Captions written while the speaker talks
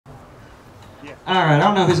All right, I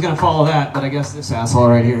don't know who's going to follow that, but I guess this asshole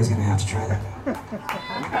right here is going to have to try that.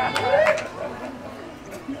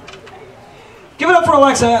 Give it up for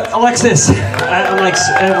Alexis. I'm like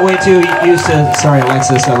way too used to, sorry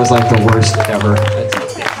Alexis, that was like the worst ever.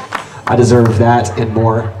 I deserve that and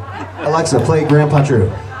more. Alexa, play Grandpa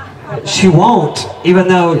Drew. She won't, even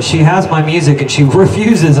though she has my music and she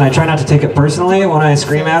refuses, and I try not to take it personally when I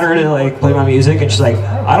scream at her to like play my music, and she's like,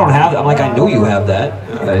 I don't have that. I'm like, I know you have that.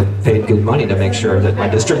 I paid good money to make sure that my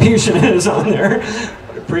distribution is on there.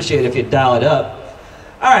 I'd appreciate it if you dial it up.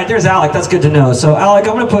 All right, there's Alec, that's good to know. So Alec,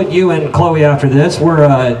 I'm gonna put you and Chloe after this. We're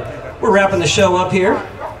wrapping the show up here.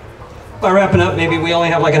 By wrapping up, maybe we only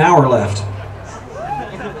have like an hour left.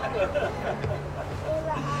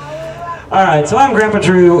 All right, so I'm Grandpa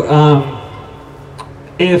Drew.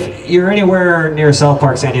 If you're anywhere near South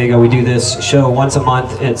Park, San Diego, we do this show once a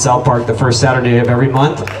month at South Park, the first Saturday of every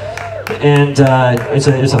month. And it's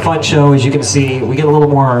a fun show, as you can see. We get a little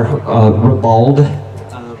more ribald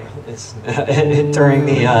during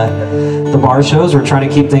the bar shows. We're trying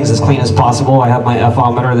to keep things as clean as possible. I have my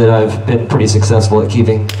F-ometer that I've been pretty successful at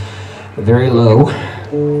keeping very low.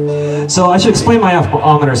 So I should explain my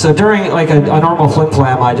F-ometer. So during like a normal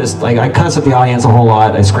flim-flam, I just I cuss at the audience a whole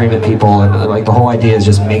lot. I scream at people, and like the whole idea is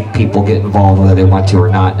just make people get involved whether they want to or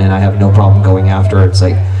not. And I have no problem going after it. It's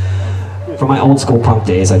like from my old school punk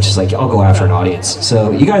days, I just like I'll go after an audience.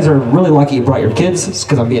 So you guys are really lucky you brought your kids,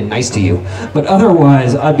 because I'm being nice to you. But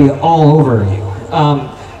otherwise, I'd be all over you.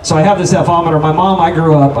 So I have this F-ometer. My mom, I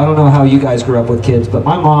grew up, I don't know how you guys grew up with kids, but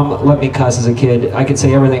my mom let me cuss as a kid. I could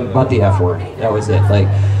say everything but the F word. That was it. Like,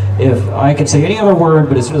 if I could say any other word,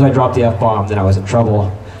 but as soon as I dropped the F-bomb, then I was in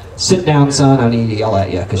trouble. Sit down, son, I need to yell at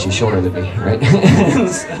you, because she's shorter than me, right?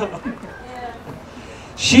 So,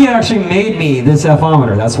 she actually made me this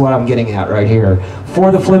F-ometer, that's what I'm getting at right here,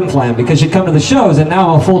 for the flim-flam, because she'd come to the shows, and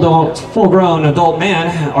now I'm a full-grown adult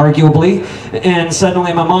man, arguably, and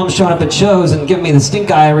suddenly my mom's showing up at shows and giving me the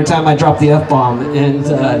stink eye every time I drop the F-bomb, and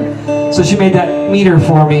so she made that meter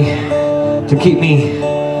for me to keep me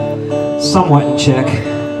somewhat in check.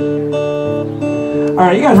 All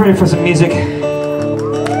right, you guys ready for some music?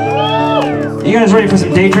 You guys ready for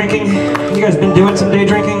some day drinking? You guys been doing some day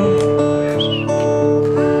drinking?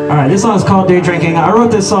 All right, this song is called Day Drinking. I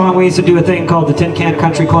wrote this song, we used to do a thing called the Tin Can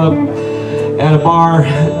Country Club at a bar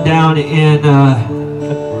down in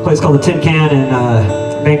a place called the Tin Can in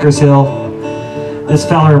Bankers Hill. This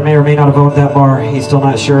fella may or may not have owned that bar, he's still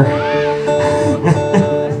not sure.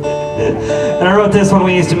 And I wrote this one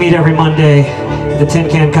we used to meet every Monday at the Tin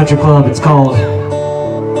Can Country Club. It's called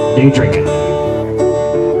Day Drinking.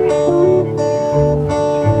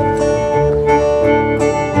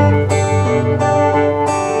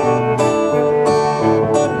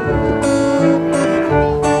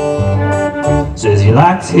 Says he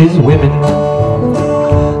likes his women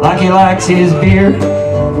like he likes his beer,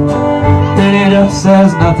 and he just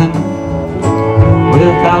says nothing with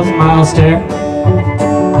a 1,000-mile stare.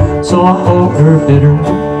 So I order bitter,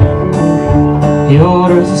 he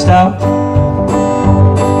orders a stout.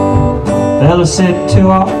 Fella sitting to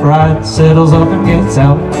our right settles up and gets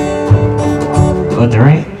out. But there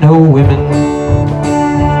ain't no women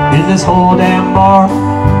in this whole damn bar,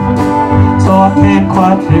 so I can't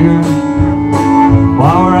quite figure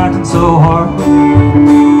why we're acting so hard.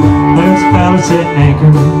 There's a fella sitting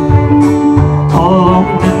anchored all alone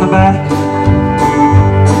in the back.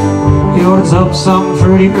 He orders up some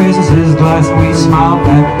fruity, raises his glass, and we smile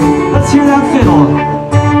back. Let's hear that fiddle.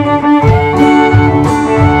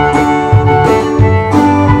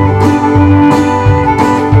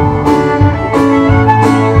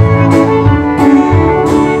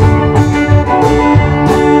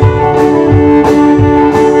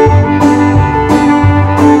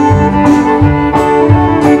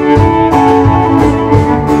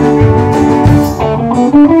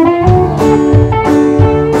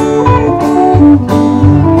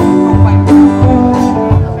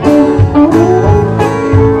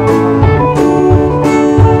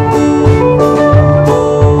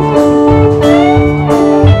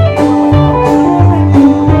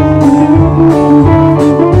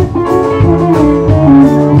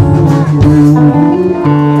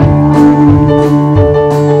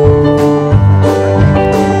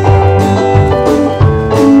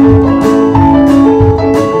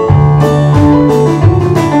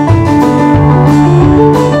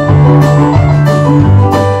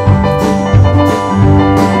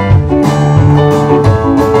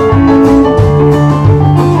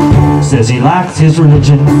 Says he likes his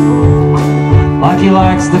religion like he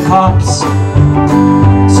likes the cops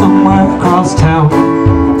somewhere across town,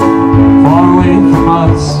 far away from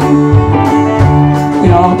us. We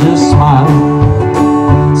I'll just smile,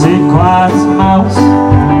 sit quiet as a mouse.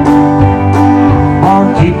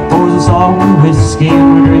 Barkeep pours us all whiskey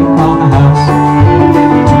and we drink on the house.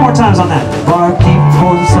 2 more times on that. Barkeep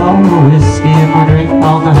pours us all whiskey and we drink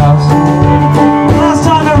on the house. Last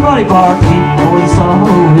time, everybody. Barkeep pours us all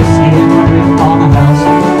whiskey and we drink on the house.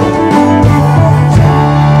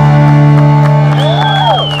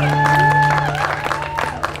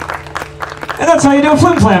 And that's how you do a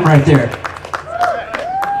flim flam right there.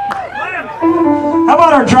 How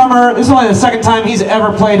about our drummer? This is only the second time he's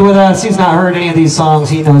ever played with us. He's not heard any of these songs.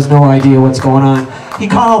 He knows no idea what's going on. He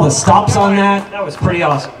caught all the stops on that. That was pretty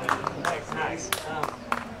awesome. Nice.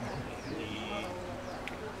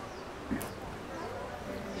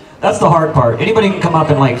 That's the hard part. Anybody can come up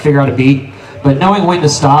and like figure out a beat, but knowing when to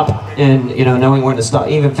stop and knowing when to stop,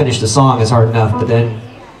 even finish the song is hard enough. But then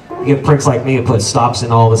you get pricks like me who put stops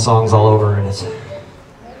in all the songs all over, and it's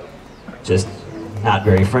just not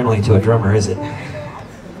very friendly to a drummer, is it?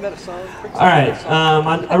 All right,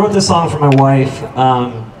 I wrote this song for my wife.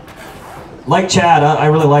 Like Chad, I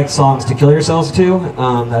really like songs to kill yourselves to.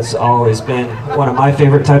 That's always been one of my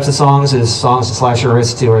favorite types of songs. Is songs to slash your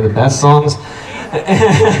wrists to are the best songs.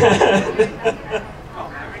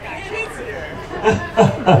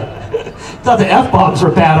 Thought the F-bombs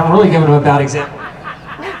were bad. I'm really giving them a bad example.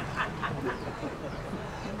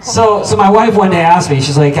 So my wife one day asked me,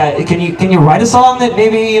 she's like, can you write a song that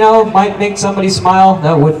maybe, might make somebody smile?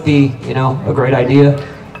 That would be, a great idea.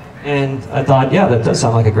 And I thought, yeah, that does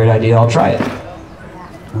sound like a great idea. I'll try it.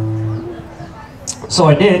 So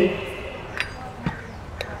I did.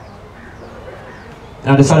 And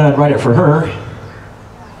I decided I'd write it for her.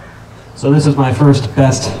 So this is my first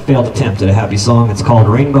best failed attempt at a happy song. It's called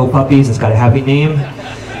Rainbow Puppies. It's got a happy name,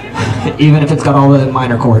 even if it's got all the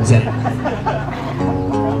minor chords in it.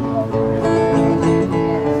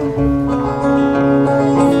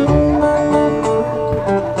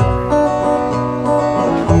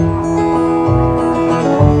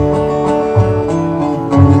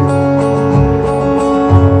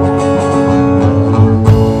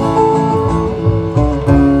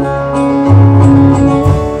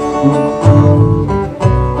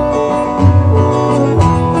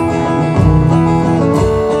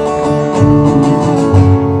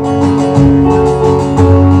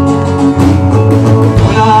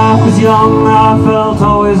 Young, I felt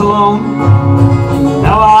always alone.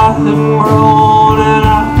 Now I am grown and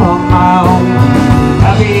I'm on my own.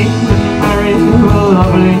 Happy and married to a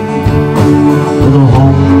lovely little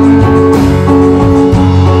home.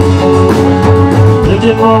 Lived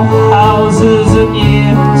in more houses and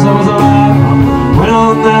years I was alive. Went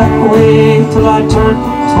on that way till I turned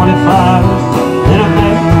 25. Then I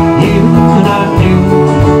met you and I knew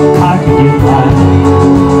I could get by.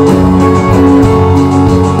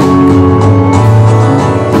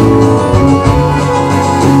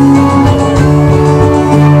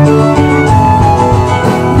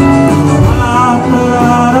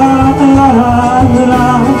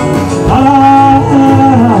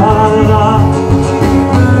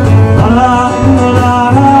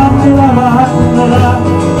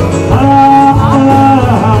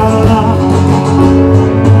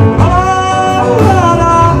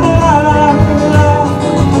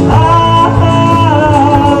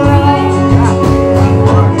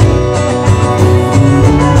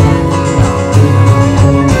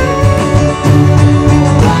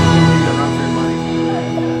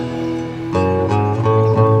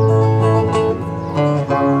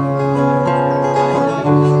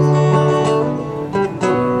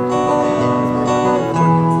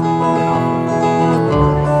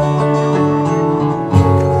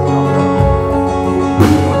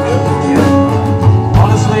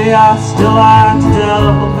 I still like to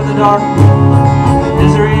delve in the dark.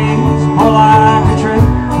 Misery's more like a trip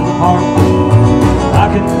to the park. I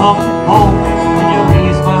can come home and you'll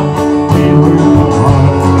ease my wayward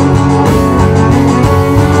heart.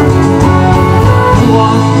 Who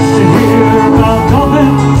wants to hear about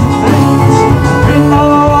dolphins and things?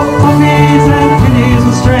 Rainbow puppies and kitties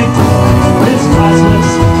with strength. It's priceless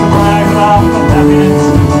to brag about the happiness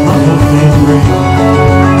of the things bring.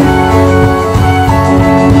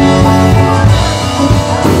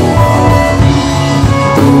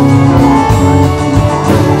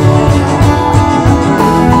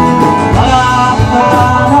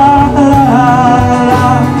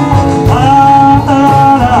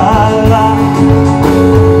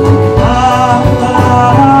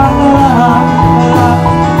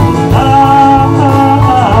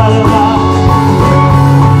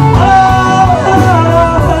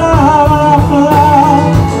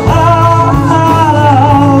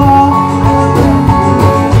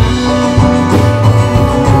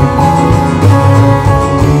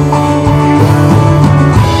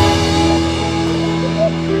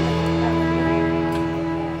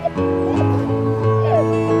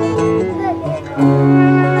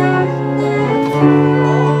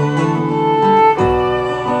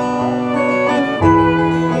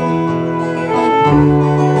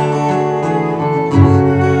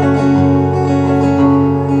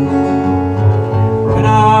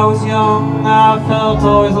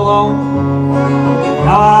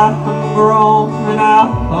 Now I'm grown and out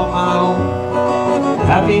on my own,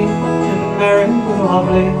 happy and married with a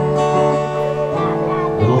lovely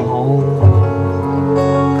little home.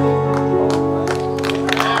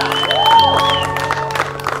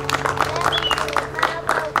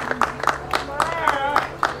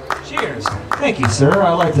 Cheers. Thank you, sir.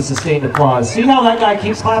 I like the sustained applause. See how that guy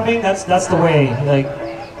keeps clapping? That's the way. Like,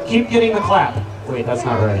 keep getting the clap. Wait, that's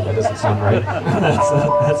not right. That doesn't sound right.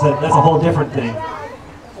 that's a whole different thing.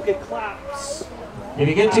 Okay, claps. If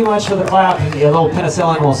you get too much for the clap, a little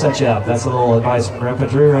penicillin will set you up. That's a little advice from Grandpa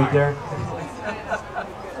Drew right there.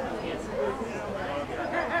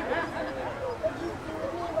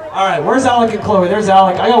 All right, where's Alec and Chloe? There's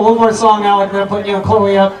Alec. I got one more song, Alec, then I'm putting you and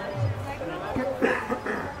Chloe up.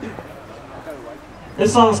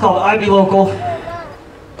 This song is called I Be Local.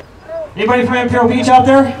 Anybody from Imperial Beach out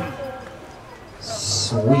there?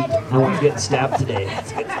 Sweet. No one's getting stabbed today.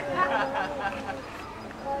 That's good.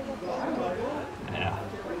 Yeah.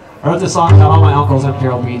 I wrote this song about all my uncles in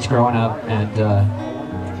Imperial Beach growing up, and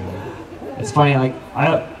it's funny, like,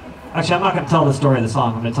 actually, I'm not going to tell the story of the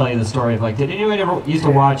song. I'm going to tell you the story of, like, did anyone ever used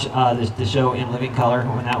to watch the show In Living Color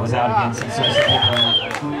when that was out again?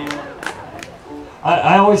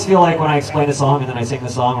 I always feel like when I explain a song and then I sing the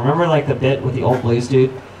song, remember like the bit with the old blues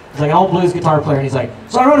dude? It's like an old blues guitar player and he's like,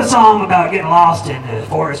 so I wrote a song about getting lost in the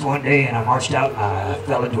forest one day and I marched out and I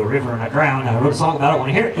fell into a river and I drowned. I wrote a song about it. When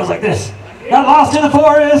you hear it, it goes like this. Got lost in the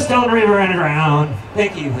forest, fell in the river and I drowned.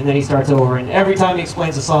 Thank you. And then he starts over and every time he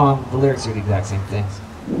explains a song, the lyrics are the exact same things.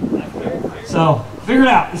 So, figure it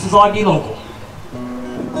out. This is I Be Local.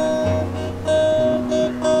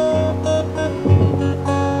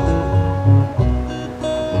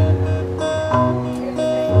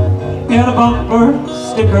 Got a bumper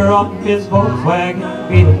sticker on his Volkswagen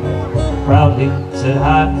Beetle. Proudly said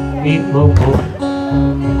I be local.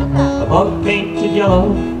 A bug painted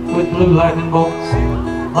yellow with blue lightning bolts,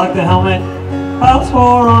 like the helmet I was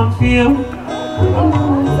wore on field.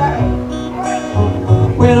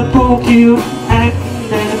 With a pool cue and a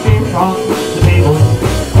beer on the table.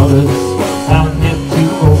 Others found him too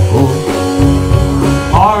old.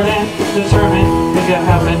 Hard and determined, if you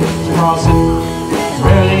happen to cross it.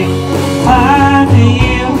 Rarely find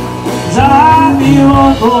you, 'cause I be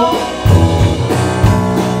local.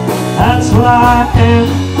 That's what I am.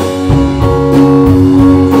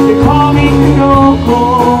 You call me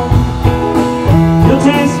local, you'll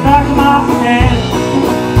taste the back of my hand.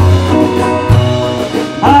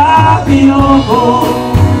 I be local,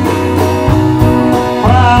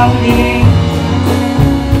 proudly.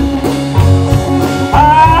 I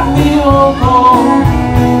be local.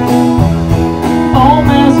 Don't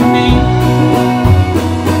mess with me.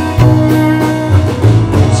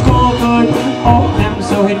 School could hold him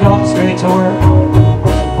so he'd go straight to work,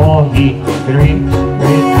 or he could read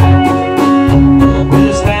at night. With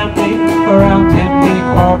his family around him, he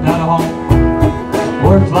carved out a home,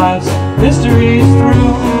 worked life's mysteries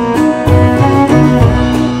through,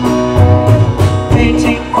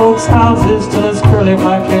 painting folks' houses till his curly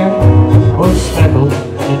black hair was speckled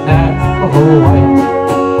in Navajo white.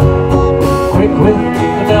 Quick with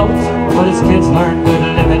the belt, but his kids learned good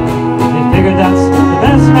living. They figured that's the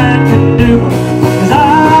best man can do. 'Cause I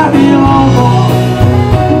be local,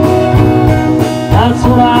 that's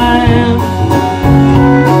what I am.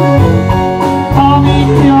 Call me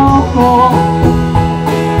local,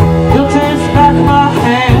 you'll taste the back of my hand.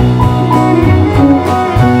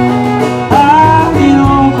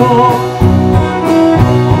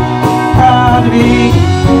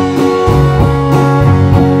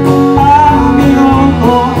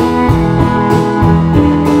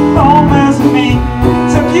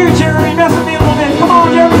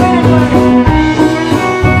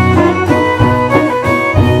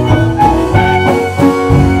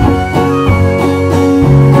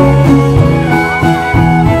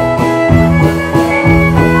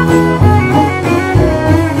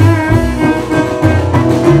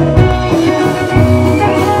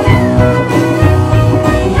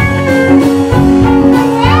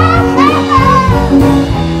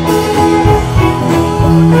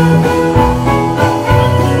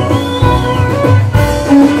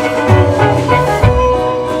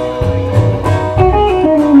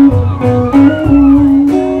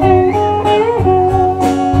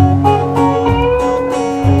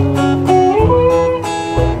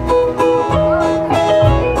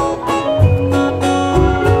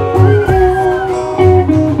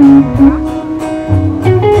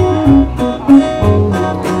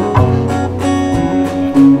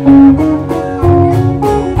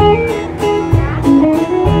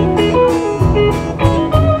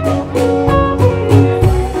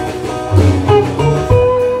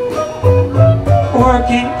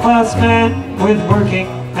 working class man with working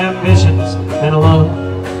ambitions and a love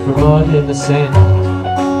for blood in the sand.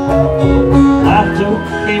 Laughter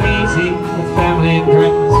came easy with family and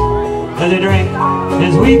friends as he drank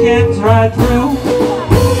his weekends right through.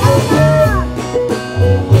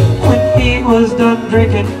 When he was done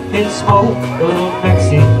drinking, he'd smoke a little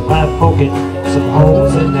Mexi by poking some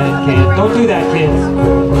holes in that can. Don't do that, kids.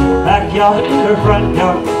 Backyard or front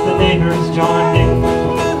yard, the neighbors joined in.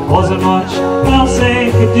 Wasn't much else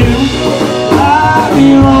they could do. I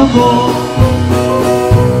be local,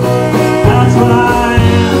 that's what I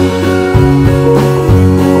am.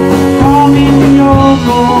 Call me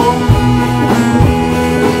local,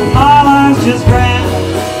 my life's just grand.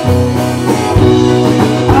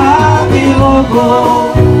 I be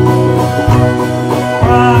local,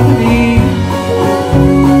 proud to be.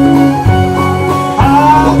 I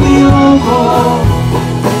be local,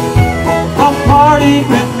 come party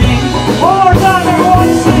with me. One more time,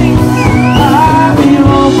 everyone sing. I be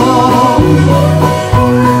local,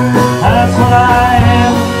 that's what I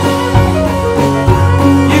am.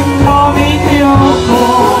 You can call me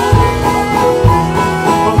local,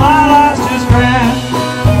 but my life's just grand.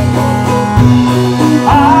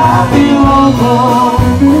 I be local,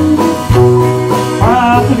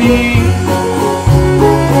 proud to be.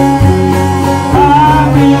 I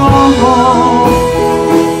be local,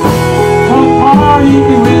 come party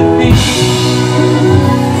with me.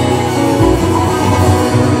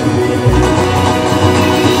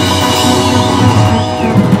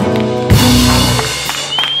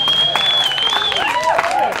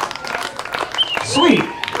 Sweet.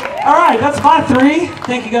 All right, that's my three.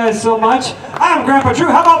 Thank you guys so much. I'm Grandpa Drew.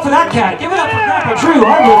 How about for that cat? Give it up for Grandpa Drew.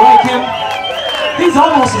 I really like him. He's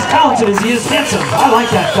almost as talented as he is handsome. I like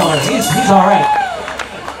that fella. He's all right.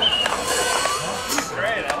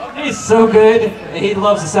 He's so good. He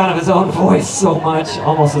loves the sound of his own voice so much,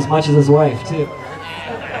 almost as much as his wife, too.